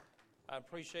I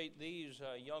appreciate these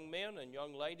young men and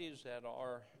young ladies that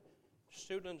are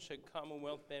students at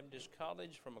Commonwealth Baptist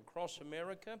College from across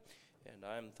America, and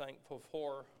I'm thankful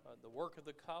for the work of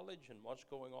the college and what's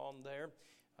going on there.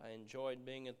 I enjoyed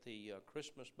being at the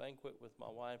Christmas banquet with my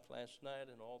wife last night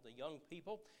and all the young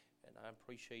people, and I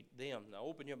appreciate them. Now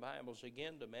open your Bibles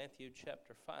again to Matthew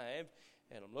chapter 5,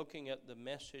 and I'm looking at the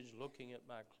message, looking at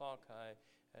my clock.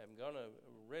 I'm going to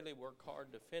really work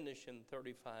hard to finish in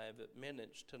 35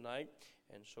 minutes tonight.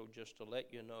 And so just to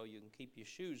let you know, you can keep your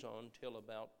shoes on till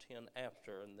about 10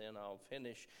 after, and then I'll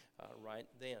finish right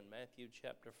then. Matthew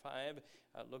chapter 5,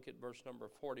 look at verse number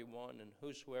 41. And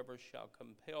whosoever shall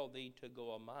compel thee to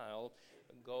go a mile,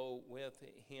 go with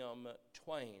him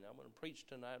twain. I'm going to preach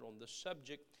tonight on the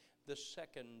subject, the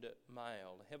second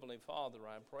mile. Heavenly Father,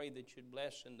 I pray that you'd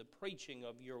bless in the preaching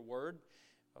of your word.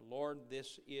 Lord,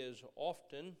 this is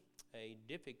often a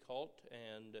difficult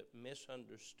and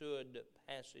misunderstood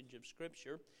passage of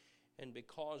Scripture, and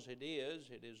because it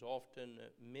is often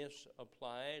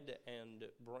misapplied and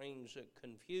brings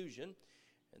confusion.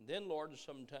 And then, Lord,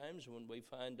 sometimes when we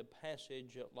find a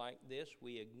passage like this,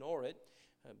 we ignore it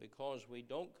because we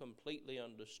don't completely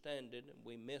understand it, and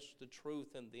we miss the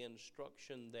truth and the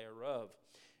instruction thereof.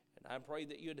 And I pray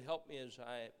that you'd help me as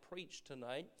I preach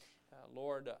tonight.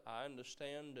 Lord, I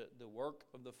understand the work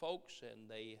of the folks, and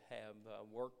they have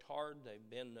worked hard. They've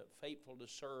been faithful to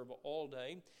serve all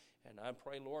day. And I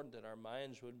pray, Lord, that our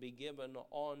minds would be given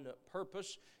on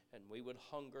purpose, and we would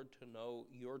hunger to know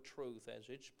your truth as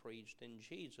it's preached. In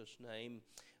Jesus' name,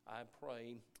 I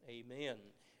pray, amen.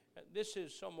 This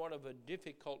is somewhat of a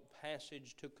difficult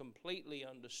passage to completely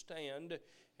understand,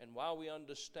 and while we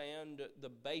understand the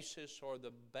basis or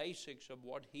the basics of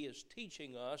what he is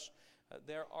teaching us,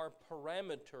 there are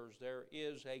parameters. There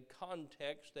is a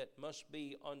context that must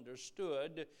be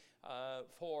understood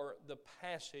for the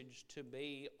passage to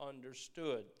be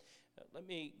understood. Let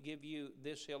me give you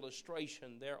this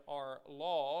illustration. There are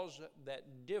laws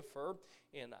that differ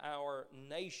in our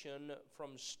nation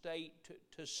from state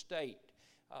to state.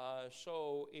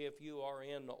 So if you are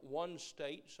in one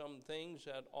state, some things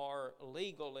that are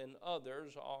legal in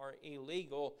others are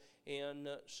illegal in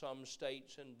some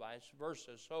states, and vice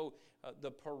versa. So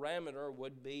the parameter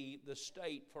would be the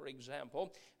state. For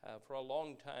example, for a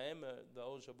long time,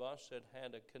 those of us that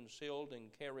had a concealed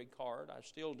and carry card, I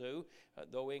still do,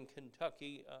 though in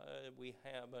Kentucky we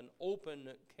have an open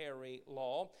carry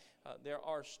law. There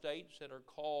are states that are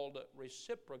called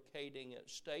reciprocating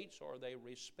states, or they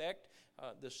respect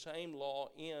the same law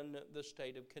in the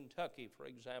state of Kentucky. For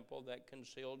example, that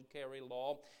concealed carry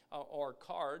law or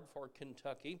card for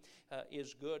Kentucky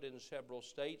is good in several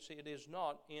states. It is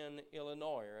not in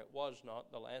Illinois, or it was not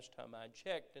the last time I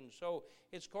checked. And so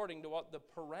it's according to what the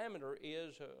parameter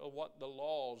is of what the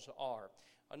laws are.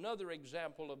 Another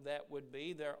example of that would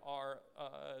be there are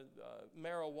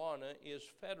marijuana is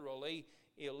federally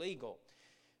illegal.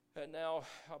 Now,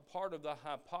 part of the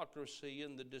hypocrisy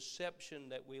and the deception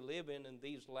that we live in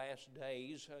these last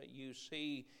days, you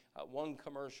see one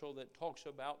commercial that talks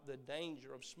about the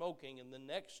danger of smoking, and the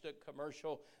next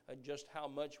commercial just how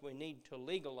much we need to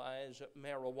legalize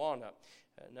marijuana.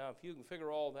 Now, if you can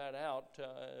figure all that out,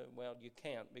 well, you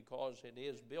can't, because it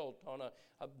is built on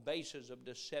a basis of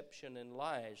deception and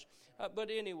lies. But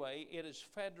anyway, it is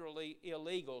federally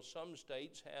illegal. Some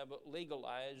states have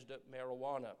legalized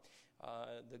marijuana.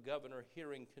 The governor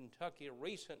here in Kentucky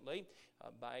recently,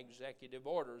 by executive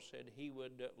order, said he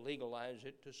would legalize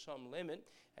it to some limit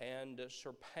and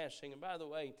surpassing. And by the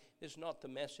way, it's not the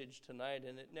message tonight,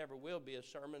 and it never will be a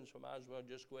sermon, so I might as well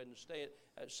just go ahead and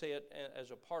say it as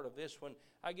a part of this one.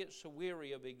 I get so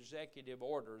weary of executive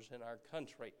orders in our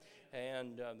country,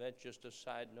 and that's just a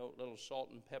side note, little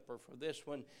salt and pepper for this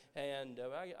one. And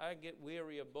I get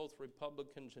weary of both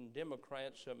Republicans and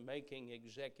Democrats making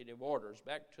executive orders.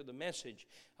 Back to the message.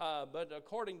 But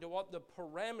according to what the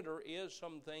parameter is,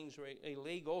 some things are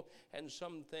illegal and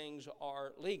some things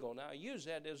are legal. Now, I use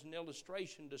that as an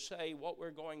illustration to say what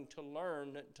we're going to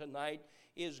learn tonight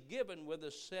is given with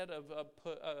a set of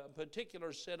a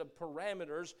particular set of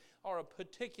parameters or a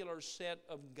particular set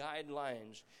of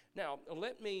guidelines. Now,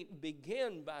 let me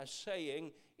begin by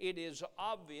saying it is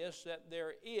obvious that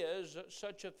there is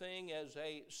such a thing as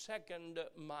a second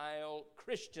mile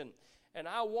Christian. And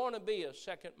I want to be a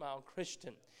second mile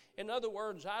Christian. In other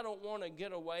words, I don't want to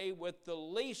get away with the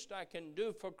least I can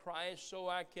do for Christ so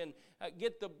I can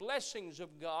get the blessings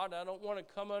of God. I don't want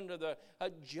to come under the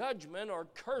judgment or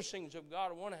cursings of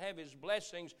God. I want to have His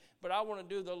blessings, but I want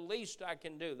to do the least I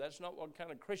can do. That's not what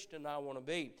kind of Christian I want to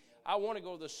be. I want to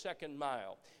go the second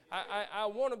mile. I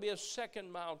want to be a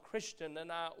second-mile Christian, and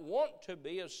I want to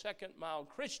be a second-mile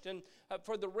Christian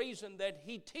for the reason that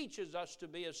He teaches us to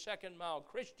be a second-mile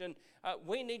Christian.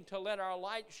 We need to let our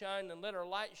light shine, and let our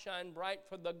light shine bright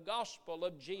for the gospel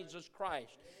of Jesus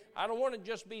Christ. I don't want to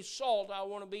just be salt. I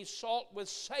want to be salt with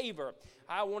savor.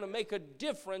 I want to make a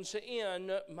difference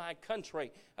in my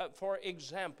country. For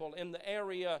example, in the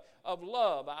area of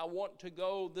love, I want to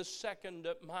go the second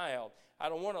mile. I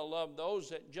don't want to love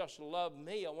those that just love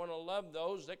me. I want to love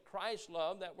those that Christ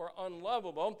loved that were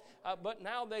unlovable, but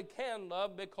now they can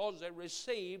love because they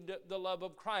received the love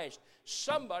of Christ.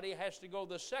 Somebody has to go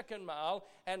the second mile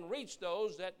and reach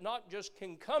those that not just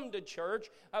can come to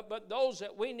church, but those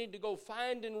that we need to go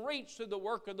find and reach through the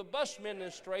work of the bus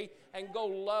ministry and go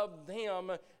love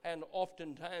them, and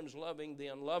oftentimes loving the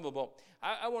unlovable.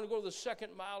 I want to go the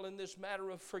second mile in this matter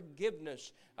of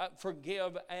forgiveness.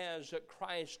 Forgive as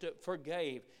Christ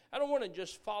forgave. I don't want to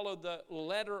just follow the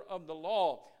letter of the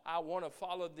law. I want to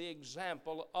follow the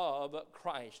example of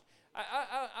Christ.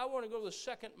 I want to go the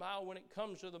second mile when it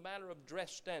comes to the matter of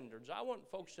dress standards. I want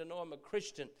folks to know I'm a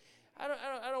Christian. I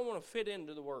don't want to fit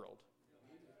into the world.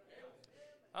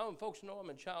 I want folks to know I'm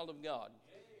a child of God.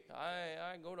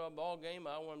 I go to a ball game,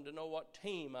 I want them to know what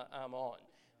team I'm on.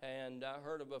 And I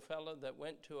heard of a fellow that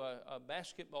went to a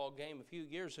basketball game a few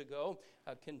years ago.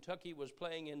 Kentucky was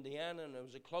playing Indiana, and it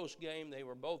was a close game. They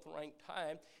were both ranked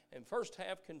high. In first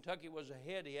half, Kentucky was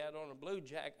ahead. He had on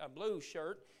a blue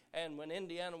shirt. And when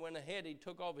Indiana went ahead, he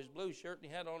took off his blue shirt and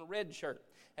he had on a red shirt.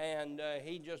 And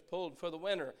he just pulled for the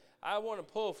winner. I want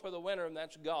to pull for the winner, and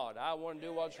that's God. I want to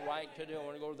do what's right to do. I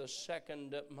want to go to the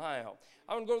second mile.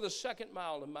 I want to go to the second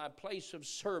mile in my place of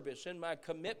service, in my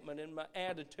commitment, in my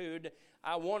attitude.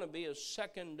 I want to be a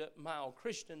second mile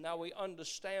Christian. Now we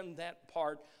understand that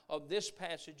part of this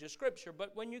passage of Scripture,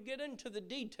 but when you get into the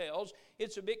details,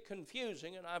 it's a bit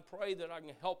confusing, and I pray that I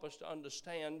can help us to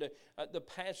understand the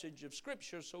passage of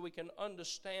Scripture so we can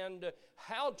understand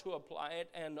how to apply it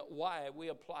and why we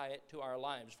apply it to our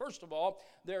lives. First of all,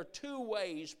 there are two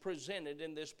ways presented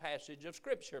in this passage of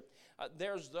Scripture.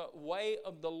 There's the way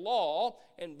of the law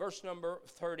in verse number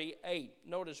 38.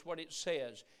 Notice what it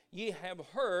says. Ye have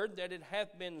heard that it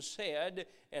hath been said,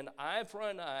 an eye for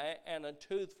an eye and a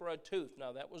tooth for a tooth.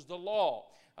 Now that was the law.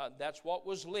 That's what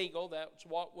was legal. That's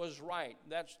what was right.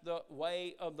 That's the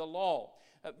way of the law.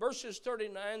 Verses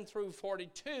 39 through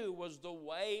 42 was the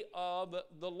way of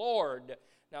the Lord.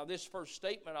 Now this first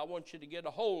statement I want you to get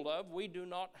a hold of. We do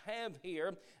not have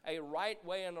here a right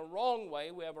way and a wrong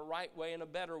way. We have a right way and a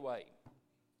better way.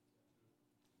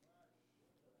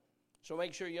 So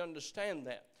make sure you understand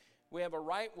that. We have a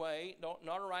right way,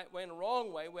 not a right way and a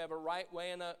wrong way. We have a right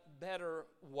way and a better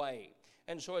way.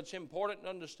 And so it's important to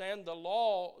understand the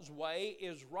law's way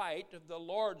is right. The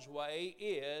Lord's way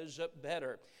is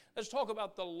better. Let's talk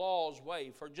about the law's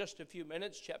way for just a few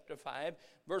minutes. Chapter 5,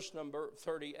 verse number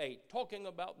 38. Talking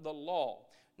about the law.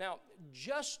 Now,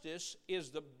 justice is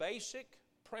the basic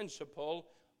principle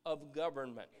of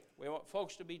government. We want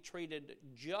folks to be treated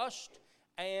just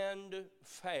and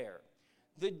fair.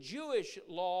 The Jewish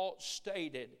law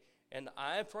stated an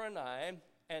eye for an eye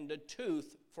and a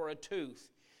tooth for a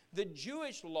tooth. The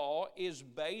Jewish law is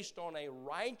based on a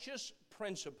righteous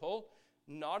principle,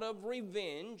 not of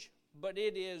revenge, but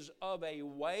it is of a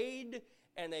weighed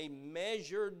and a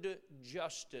measured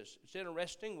justice. It's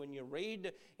interesting when you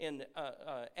read in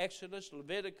Exodus,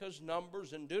 Leviticus,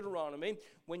 Numbers, and Deuteronomy,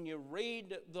 when you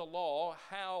read the law,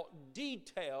 how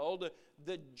detailed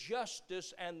the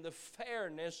justice and the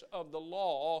fairness of the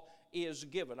law is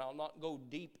given. I'll not go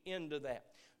deep into that.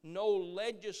 No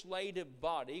legislative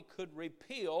body could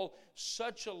repeal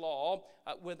such a law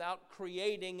without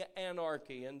creating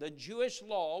anarchy. And the Jewish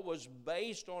law was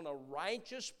based on a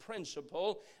righteous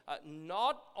principle,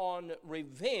 not on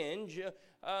revenge,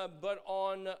 but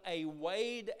on a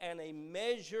weighed and a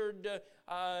measured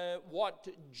what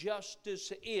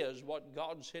justice is, what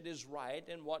God said is right,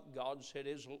 and what God said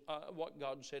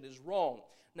is wrong.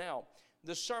 Now,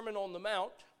 the Sermon on the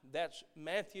Mount, that's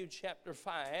Matthew chapter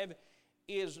 5,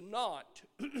 is not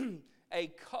a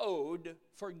code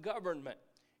for government.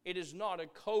 It is not a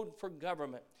code for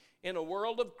government. In a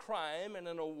world of crime and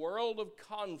in a world of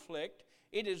conflict,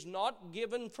 it is not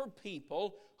given for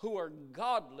people who are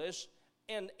godless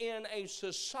and in a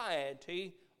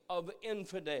society of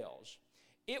infidels.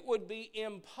 It would be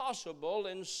impossible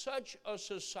in such a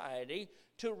society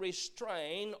to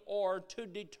restrain or to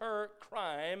deter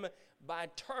crime by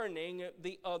turning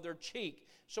the other cheek.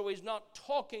 So he's not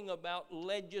talking about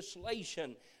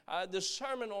legislation. the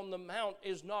Sermon on the Mount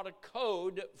is not a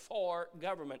code for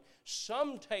government.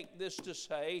 Some take this to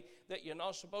say that you're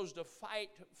not supposed to fight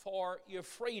for your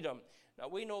freedom. Now,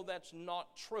 we know that's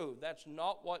not true. That's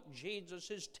not what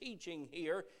Jesus is teaching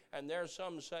here. And there's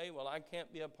some say, well, I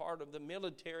can't be a part of the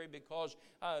military because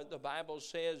the Bible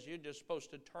says you're just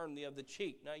supposed to turn the other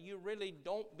cheek. Now, you really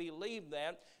don't believe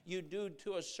that. You do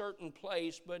to a certain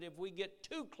place, but if we get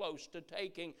too close to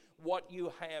taking what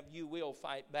you have, you will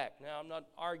fight back. Now, I'm not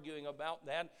arguing about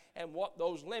that and what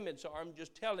those limits are. I'm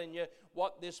just telling you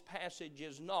what this passage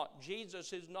is not.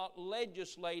 Jesus is not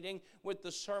legislating with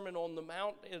the Sermon on the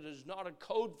Mount. It is not a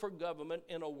code for government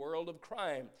in a world of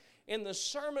crime. In the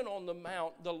Sermon on the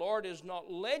Mount, the Lord is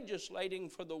not legislating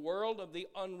for the world of the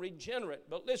unregenerate.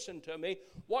 But listen to me,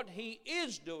 what He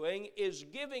is doing is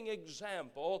giving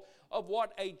example of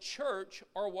what a church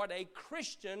or what a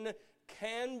Christian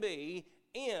can be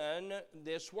in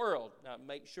this world. Now,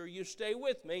 make sure you stay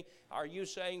with me. Are you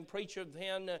saying, preacher,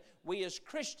 then we as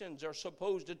Christians are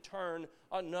supposed to turn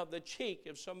another cheek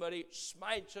if somebody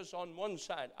smites us on one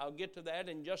side? I'll get to that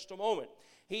in just a moment.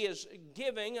 He is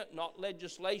giving not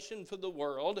legislation for the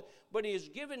world, but He is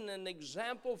giving an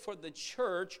example for the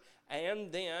church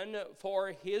and then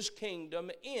for His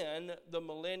kingdom in the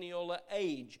millennial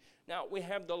age. Now, we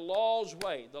have the law's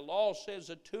way. The law says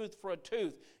a tooth for a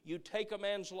tooth. You take a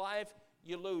man's life,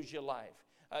 you lose your life.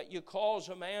 You cause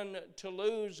a man to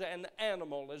lose an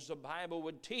animal, as the Bible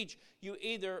would teach. You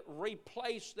either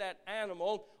replace that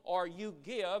animal or you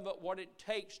give what it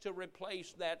takes to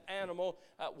replace that animal,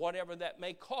 whatever that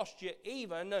may cost you,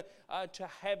 even to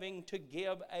having to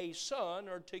give a son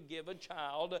or to give a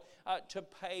child to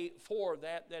pay for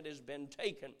that has been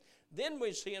taken. Then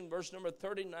we see in verse number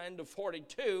 39 to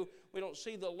 42, we don't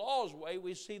see the law's way,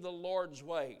 we see the Lord's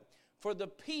way. For the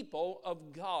people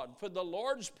of God, for the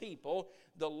Lord's people,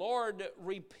 the Lord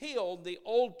repealed the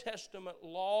Old Testament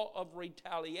law of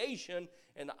retaliation,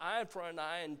 an eye for an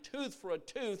eye and tooth for a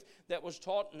tooth that was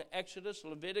taught in Exodus,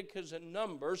 Leviticus, and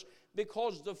Numbers,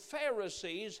 because the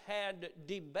Pharisees had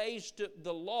debased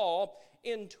the law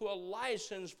into a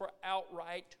license for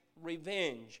outright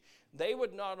revenge. They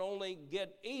would not only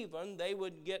get even, they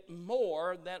would get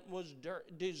more that was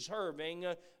deserving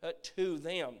to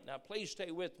them. Now, please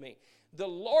stay with me. The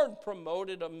Lord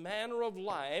promoted a manner of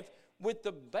life with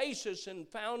the basis and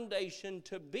foundation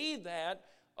to be that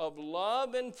of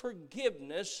love and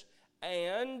forgiveness,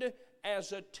 and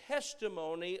as a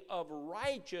testimony of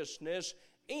righteousness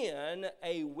in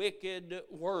a wicked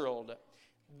world.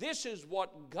 This is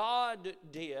what God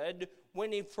did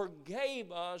when He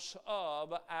forgave us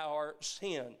of our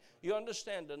sin. You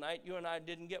understand tonight, you and I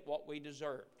didn't get what we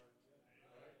deserved.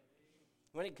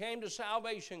 When it came to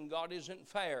salvation, God isn't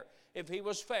fair. If He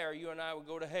was fair, you and I would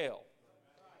go to hell.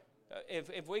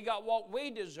 If we got what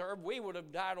we deserve, we would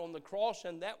have died on the cross,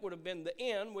 and that would have been the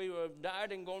end. We would have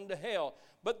died and gone to hell.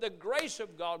 But the grace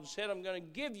of God said, I'm going to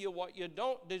give you what you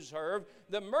don't deserve.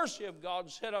 The mercy of God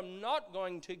said, I'm not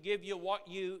going to give you what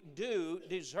you do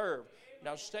deserve.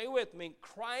 Now stay with me.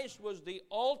 Christ was the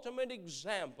ultimate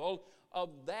example of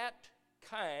that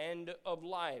kind of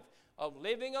life, of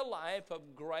living a life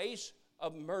of grace,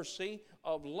 of mercy,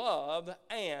 of love,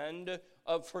 and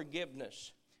of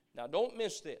forgiveness. Now, don't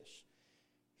miss this.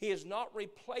 He is not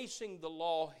replacing the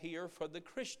law here for the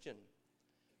Christian,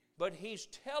 but He's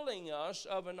telling us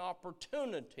of an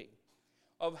opportunity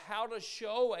of how to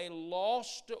show a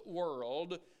lost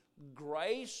world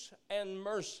grace and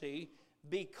mercy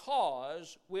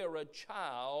because we're a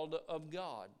child of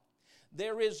God.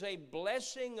 There is a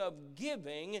blessing of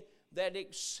giving that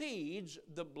exceeds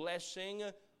the blessing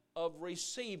of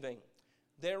receiving.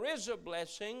 There is a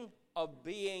blessing of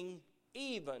being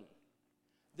even.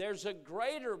 There's a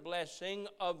greater blessing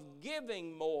of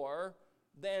giving more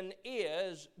than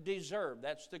is deserved.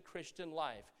 That's the Christian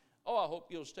life. Oh, I hope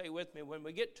you'll stay with me. When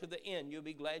we get to the end, you'll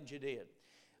be glad you did.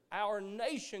 Our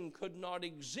nation could not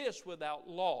exist without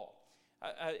law.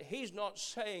 He's not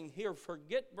saying here,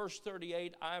 forget verse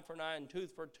 38, eye for an eye and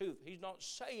tooth for a tooth. He's not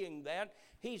saying that.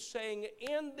 He's saying,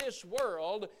 in this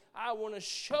world, I want to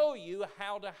show you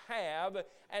how to have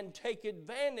and take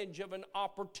advantage of an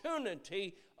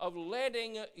opportunity of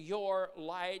letting your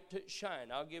light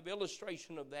shine. I'll give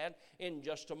illustration of that in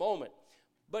just a moment.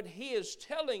 But He is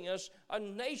telling us a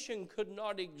nation could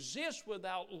not exist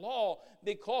without law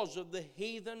because of the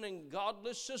heathen and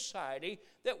godless society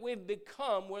that we've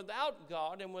become without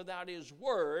God and without His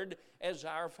Word as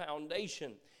our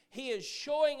foundation. He is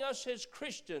showing us as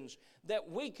Christians that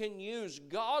we can use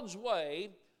God's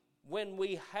way when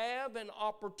we have an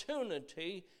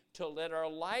opportunity to let our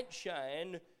light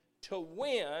shine to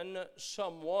win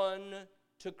someone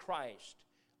to Christ.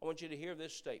 I want you to hear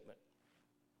this statement.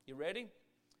 You ready?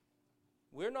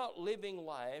 We're not living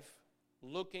life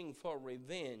looking for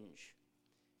revenge.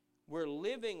 We're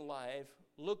living life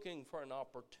looking for an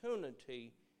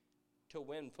opportunity to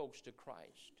win folks to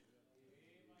Christ.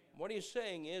 What he's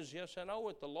saying is, yes, I know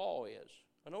what the law is.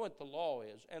 I know what the law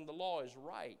is, and the law is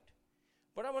right.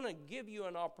 But I want to give you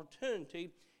an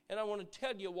opportunity, and I want to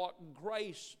tell you what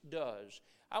grace does.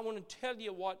 I want to tell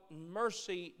you what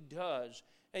mercy does.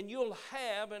 And you'll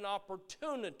have an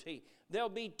opportunity. There'll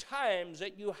be times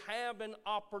that you have an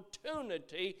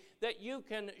opportunity that you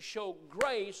can show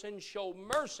grace and show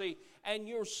mercy. And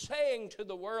you're saying to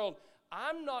the world,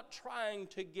 I'm not trying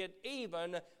to get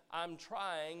even. I'm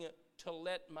trying to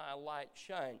let my light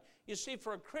shine. You see,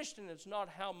 for a Christian, it's not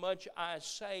how much I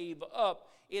save up.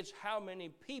 It's how many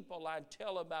people I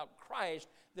tell about Christ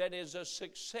that is a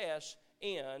success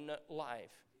in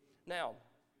life. Now,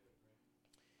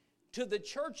 to the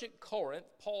church at Corinth,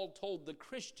 Paul told the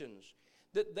Christians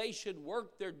that they should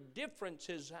work their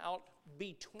differences out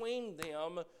between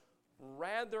them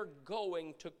rather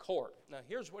going to court. Now,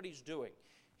 here's what he's doing.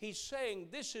 He's saying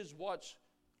this is what's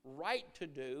right to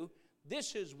do.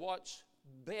 This is what's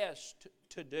best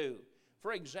to do.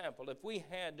 For example, if we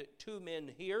had two men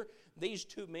here, these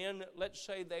two men, let's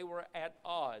say they were at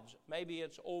odds. Maybe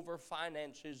it's over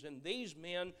finances, and these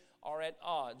men are at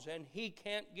odds, and he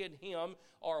can't get him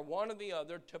or one or the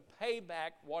other to pay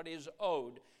back what is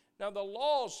owed. Now, the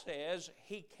law says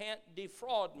he can't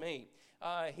defraud me.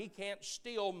 He can't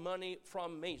steal money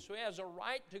from me. So he has a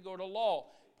right to go to law.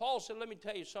 Paul said, let me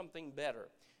tell you something better.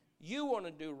 You want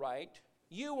to do right.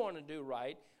 You want to do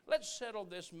right. Let's settle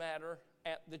this matter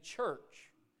at the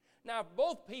church. Now, if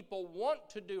both people want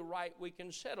to do right, we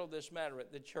can settle this matter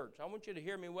at the church. I want you to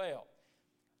hear me well.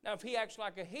 Now, if he acts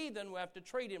like a heathen, we have to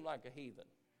treat him like a heathen.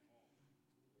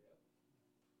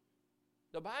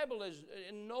 The Bible is,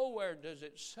 nowhere does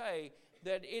it say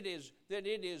that it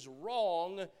is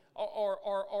wrong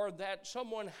or that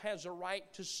someone has a right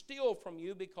to steal from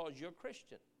you because you're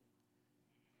Christian.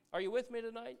 Are you with me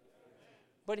tonight?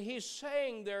 But he's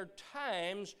saying there are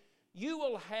times you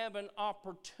will have an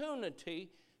opportunity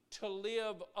to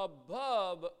live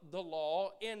above the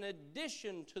law, in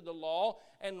addition to the law,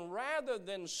 and rather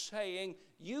than saying,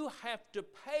 you have to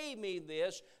pay me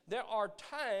this, there are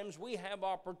times we have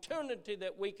opportunity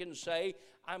that we can say,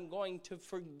 I'm going to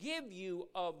forgive you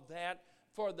of that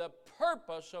for the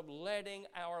purpose of letting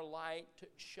our light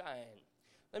shine.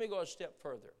 Let me go a step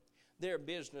further. There are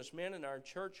businessmen in our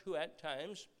church who at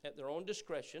times, at their own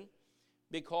discretion,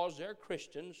 because they're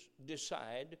Christians,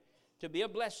 decide to be a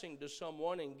blessing to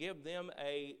someone and give them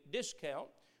a discount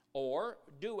or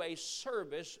do a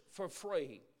service for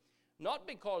free. Not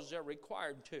because they're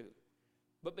required to,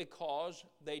 but because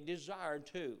they desire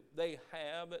to. They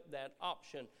have that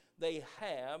option. They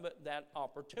have that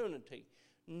opportunity.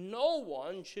 No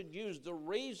one should use the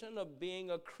reason of being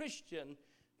a Christian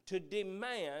to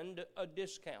demand a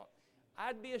discount.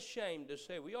 I'd be ashamed to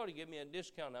say, well, you ought to give me a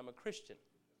discount, I'm a Christian.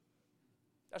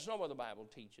 That's not what the Bible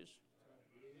teaches.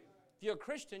 If you're a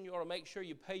Christian, you ought to make sure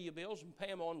you pay your bills and pay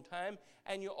them on time,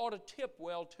 and you ought to tip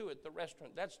well, too, at the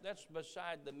restaurant. That's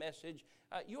beside the message.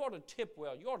 You ought to tip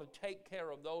well. You ought to take care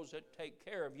of those that take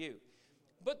care of you.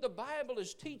 But the Bible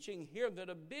is teaching here that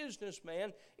a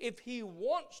businessman, if he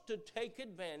wants to take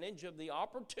advantage of the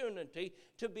opportunity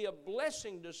to be a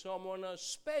blessing to someone,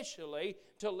 especially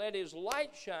to let his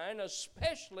light shine,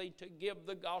 especially to give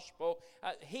the gospel,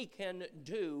 he can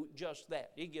do just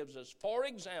that. He gives us 4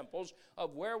 examples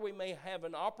of where we may have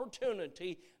an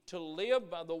opportunity to live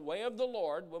by the way of the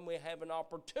Lord, when we have an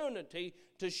opportunity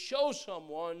to show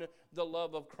someone the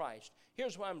love of Christ.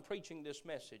 Here's why I'm preaching this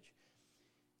message.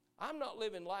 I'm not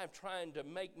living life trying to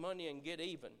make money and get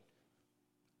even.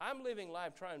 I'm living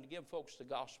life trying to give folks the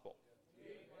gospel.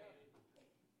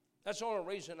 That's the only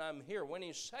reason I'm here. When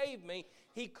He saved me,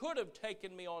 He could have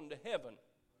taken me on to heaven.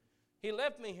 He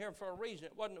left me here for a reason.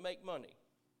 It wasn't to make money.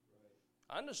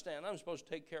 I understand I'm supposed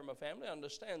to take care of my family. I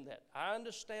understand that. I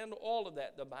understand all of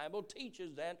that. The Bible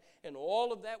teaches that, and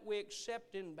all of that we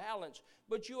accept in balance.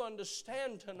 But you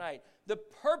understand tonight the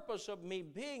purpose of me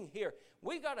being here.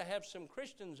 We got to have some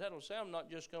Christians that'll say, I'm not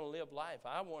just going to live life.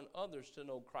 I want others to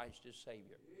know Christ as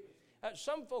Savior.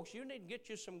 Some folks, you need to get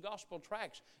you some gospel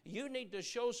tracts. You need to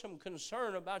show some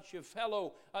concern about your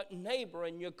fellow neighbor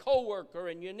and your coworker,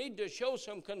 and you need to show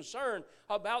some concern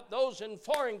about those in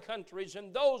foreign countries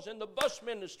and those in the bus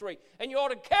ministry. And you ought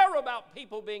to care about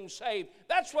people being saved.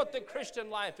 That's what the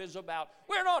Christian life is about.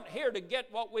 We're not here to get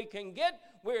what we can get.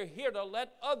 We're here to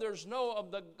let others know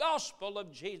of the gospel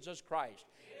of Jesus Christ.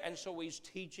 And so he's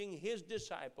teaching his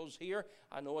disciples here.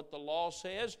 I know what the law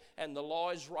says, and the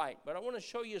law is right. But I want to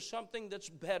show you something that's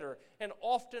better and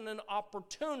often an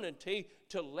opportunity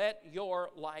to let your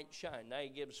light shine. Now he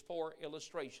gives 4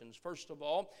 illustrations. First of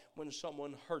all, when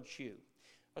someone hurts you.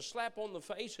 A slap on the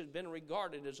face has been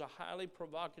regarded as a highly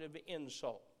provocative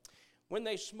insult. When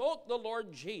they smote the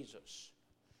Lord Jesus,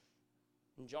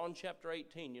 in John chapter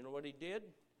 18, you know what he did?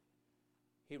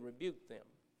 He rebuked them.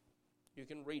 You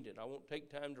can read it. I won't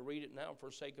take time to read it now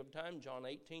for sake of time. John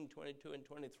 18, 22 and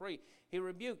 23. He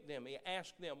rebuked them. He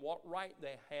asked them what right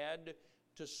they had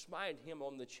to smite him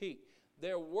on the cheek.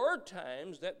 There were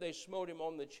times that they smote him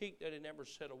on the cheek that he never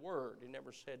said a word. He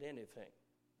never said anything.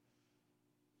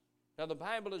 Now, the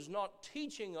Bible is not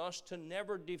teaching us to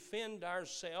never defend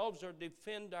ourselves or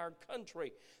defend our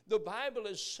country. The Bible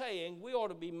is saying we ought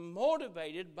to be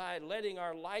motivated by letting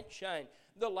our light shine,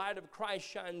 the light of Christ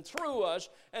shine through us,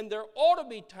 and there ought to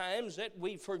be times that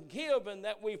we forgive and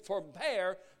that we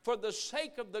forbear for the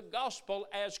sake of the gospel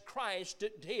as Christ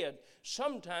did.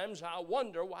 Sometimes I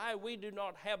wonder why we do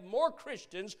not have more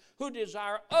Christians who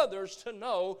desire others to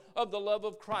know of the love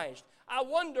of Christ. I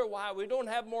wonder why we don't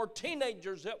have more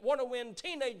teenagers that want to win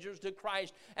teenagers to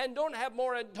Christ, and don't have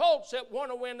more adults that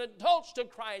want to win adults to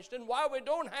Christ, and why we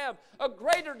don't have a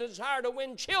greater desire to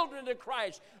win children to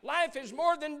Christ. Life is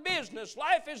more than business.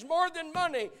 Life is more than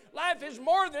money. Life is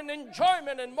more than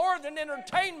enjoyment and more than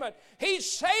entertainment. He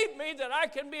saved me that I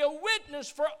can be a witness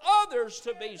for others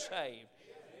to be saved.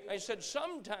 He said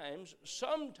sometimes,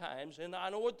 and I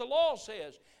know what the law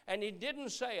says, and he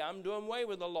didn't say I'm doing away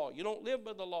with the law. You don't live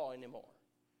by the law anymore.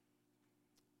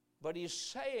 But he's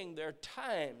saying there are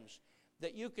times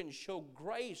that you can show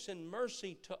grace and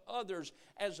mercy to others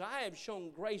as I have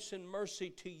shown grace and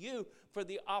mercy to you for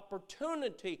the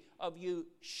opportunity of you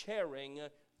sharing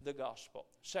the gospel.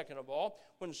 Second of all,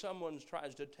 when someone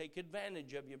tries to take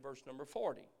advantage of you, verse number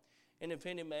 40. And if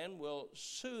any man will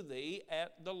sue thee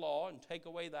at the law and take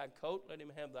away thy coat, let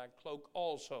him have thy cloak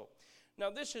also.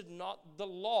 Now this is not the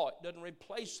law. It doesn't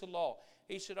replace the law.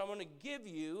 He said, I want to give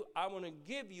you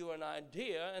an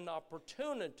idea, an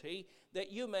opportunity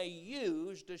that you may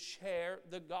use to share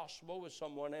the gospel with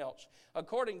someone else.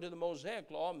 According to the Mosaic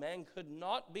law, man could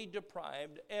not be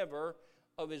deprived ever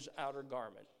of his outer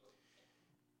garment.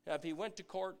 Now, if he went to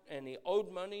court and he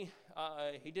owed money,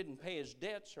 he didn't pay his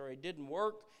debts or he didn't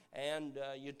work, and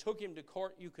you took him to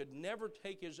court, you could never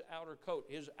take his outer coat.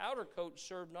 His outer coat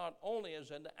served not only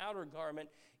as an outer garment,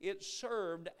 it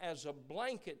served as a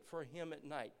blanket for him at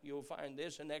night. You'll find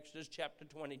this in Exodus chapter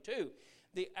 22.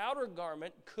 The outer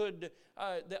garment could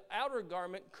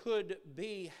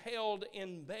be held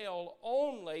in bail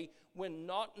only when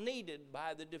not needed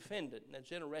by the defendant. And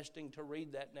it's interesting to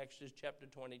read that in Exodus chapter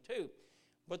 22.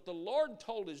 But the Lord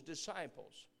told his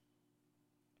disciples,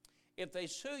 if they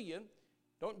sue you,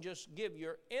 don't just give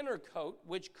your inner coat,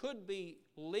 which could be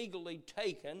legally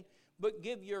taken, but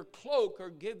give your cloak or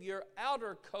give your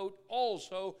outer coat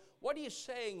also. What he's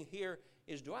saying here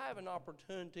is, do I have an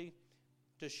opportunity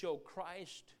to show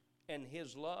Christ and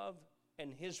his love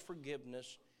and his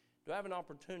forgiveness? Do I have an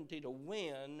opportunity to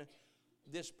win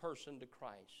this person to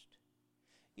Christ?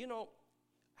 You know,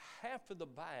 half of the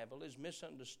Bible is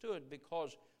misunderstood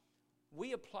because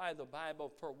we apply the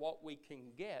Bible for what we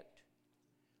can get,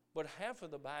 but half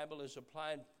of the Bible is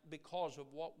applied because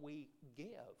of what we give.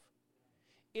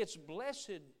 It's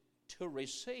blessed to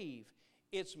receive.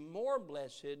 It's more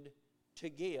blessed to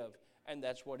give. And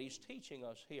that's what he's teaching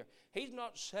us here. He's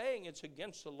not saying it's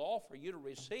against the law for you to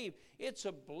receive. It's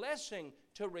a blessing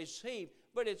to receive,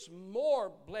 but it's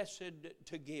more blessed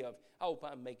to give. I hope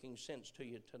I'm making sense to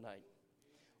you tonight.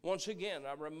 Once again,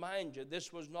 I remind you,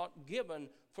 this was not given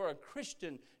for a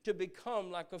Christian to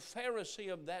become like a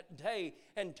Pharisee of that day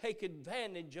and take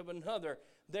advantage of another.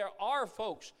 There are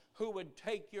folks who would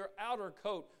take your outer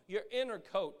coat, your inner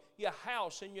coat, your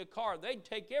house, and your car. They'd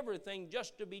take everything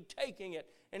just to be taking it.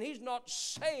 And he's not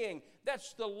saying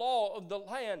that's the law of the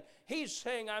land. He's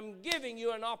saying, I'm giving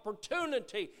you an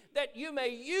opportunity that you may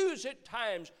use at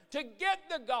times to get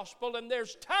the gospel. And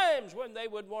there's times when they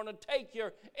would want to take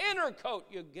your inner coat,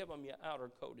 you give them your outer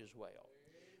coat as well.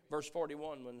 Verse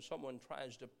 41, when someone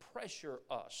tries to pressure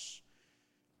us.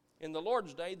 In the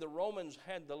Lord's day, the Romans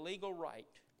had the legal right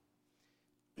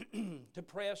to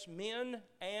press men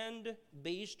and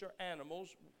beasts or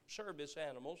animals, service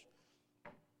animals,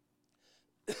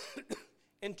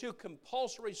 into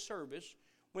compulsory service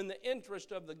when the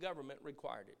interest of the government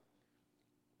required it.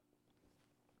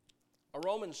 A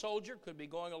Roman soldier could be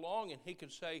going along and he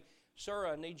could say, Sir,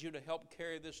 I need you to help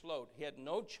carry this load. He had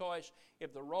no choice.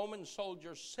 If the Roman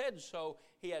soldier said so,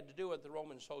 he had to do what the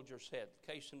Roman soldier said.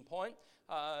 Case in point,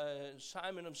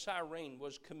 Simon of Cyrene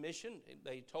was commissioned.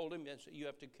 They told him, you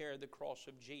have to carry the cross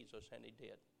of Jesus, and he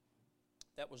did.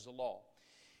 That was the law.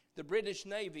 The British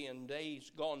Navy in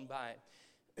days gone by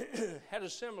had a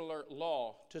similar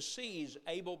law to seize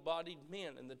able-bodied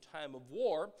men in the time of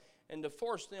war and to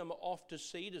force them off to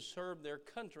sea to serve their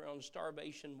country on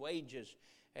starvation wages.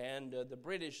 And the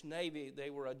British Navy, they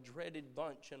were a dreaded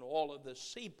bunch in all of the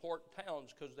seaport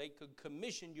towns because they could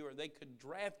commission you or they could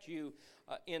draft you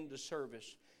into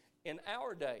service. In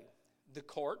our day, the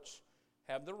courts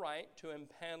have the right to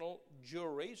impanel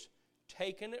juries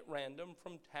taken at random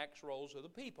from tax rolls of the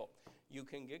people. You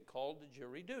can get called to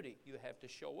jury duty. You have to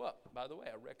show up. By the way,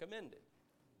 I recommend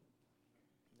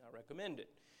it.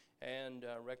 And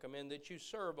recommend that you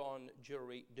serve on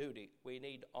jury duty. We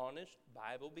need honest,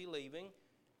 Bible-believing,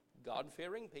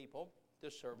 God-fearing people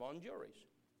to serve on juries.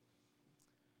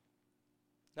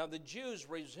 Now, the Jews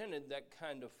resented that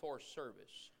kind of forced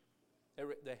service.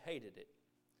 They hated it.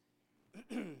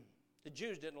 The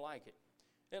Jews didn't like it.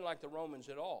 They didn't like the Romans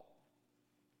at all.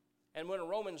 And when a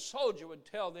Roman soldier would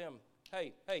tell them,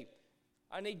 hey,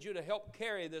 I need you to help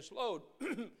carry this load,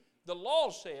 the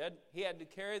law said he had to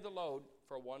carry the load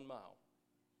for 1 mile.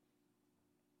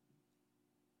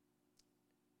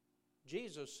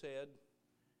 Jesus said,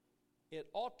 it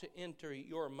ought to enter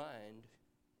your mind,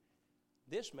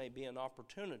 this may be an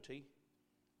opportunity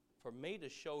for me to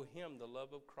show him the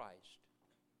love of Christ.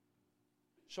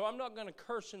 So I'm not going to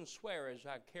curse and swear as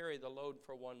I carry the load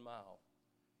for 1 mile.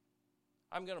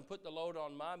 I'm going to put the load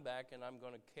on my back and I'm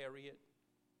going to carry it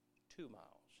 2 miles.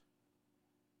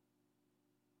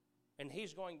 And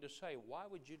he's going to say, why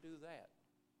would you do that?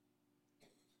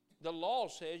 The law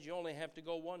says you only have to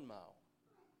go 1 mile.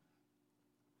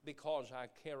 Because I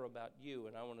care about you,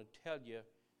 and I want to tell you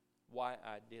why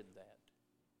I did that.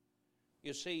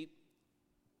 You see,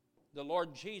 the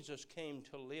Lord Jesus came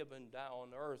to live and die on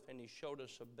earth, and he showed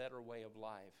us a better way of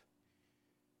life.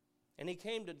 And he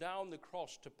came to die on the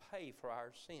cross to pay for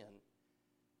our sin.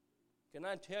 Can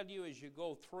I tell you, as you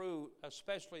go through,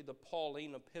 especially the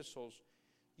Pauline epistles,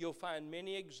 you'll find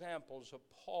many examples of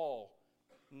Paul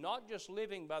not just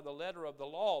living by the letter of the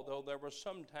law, though there were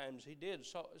sometimes he did.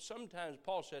 So sometimes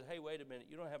Paul said, hey, wait a minute,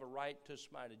 you don't have a right to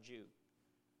smite a Jew.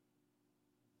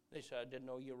 They said, I didn't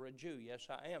know you were a Jew. Yes,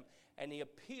 I am. And he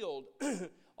appealed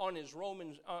on his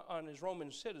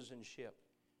Roman citizenship.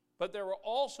 But there were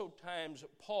also times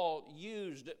Paul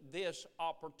used this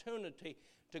opportunity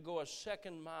to go a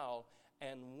second mile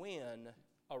and win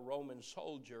a Roman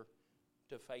soldier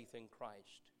to faith in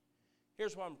Christ.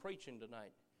 Here's why I'm preaching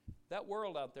tonight. That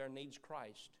world out there needs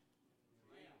Christ.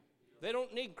 They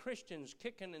don't need Christians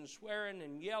kicking and swearing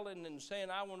and yelling and saying,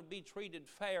 I want to be treated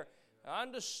fair. I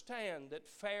understand that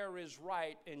fair is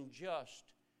right and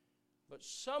just, but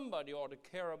somebody ought to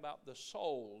care about the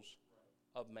souls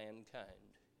of mankind.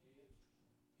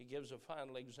 He gives a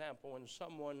final example when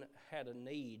someone had a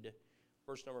need.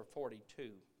 Verse number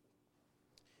 42.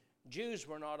 Jews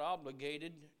were not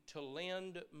obligated to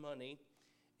lend money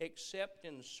except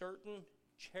in certain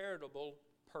charitable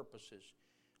purposes.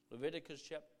 Leviticus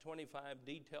chapter 25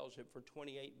 details it for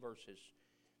 28 verses.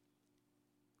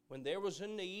 When there was a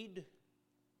need,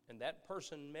 and that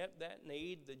person met that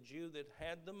need, the Jew that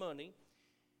had the money,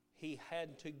 he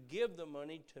had to give the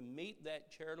money to meet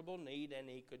that charitable need, and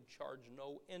he could charge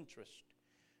no interest.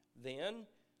 Then,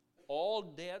 all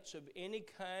debts of any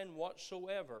kind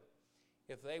whatsoever,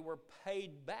 if they were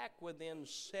paid back within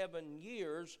 7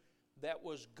 years, that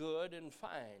was good and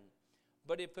fine.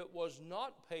 But if it was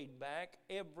not paid back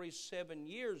every 7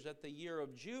 years at the year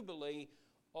of Jubilee,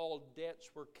 all debts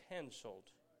were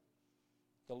canceled.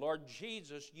 The Lord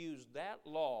Jesus used that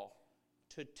law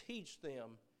to teach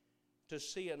them to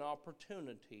see an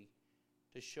opportunity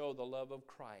to show the love of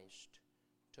Christ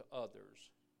to others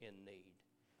in need.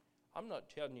 I'm not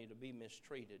telling you to be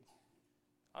mistreated.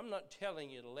 I'm not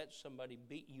telling you to let somebody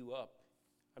beat you up.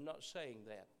 I'm not saying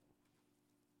that.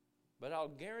 But I'll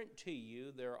guarantee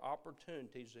you there are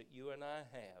opportunities that you and I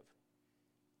have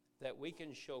that we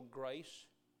can show grace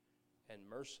and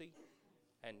mercy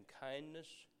and kindness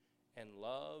and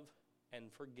love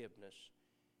and forgiveness.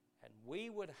 And we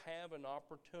would have an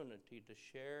opportunity to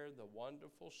share the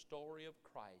wonderful story of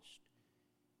Christ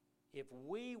if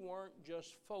we weren't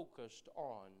just focused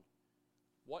on,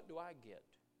 what do I get?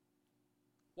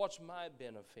 What's my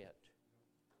benefit?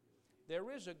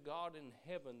 There is a God in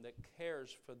heaven that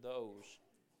cares for those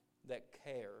that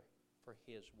care for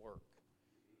his work.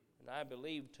 And I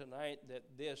believe tonight that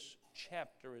this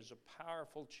chapter is a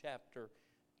powerful chapter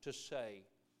to say,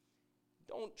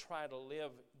 Don't try to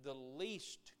live the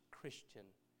least Christian.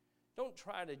 Don't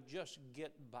try to just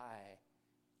get by.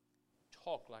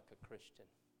 Talk like a Christian.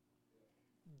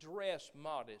 Dress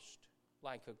modest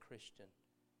like a Christian.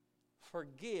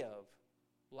 Forgive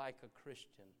like a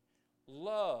Christian.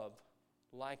 Love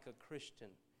like a Christian.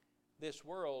 This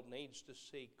world needs to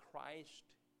see Christ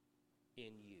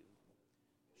in you.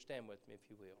 Stand with me if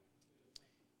you will.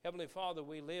 Heavenly Father,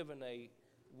 we live in a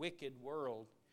wicked world.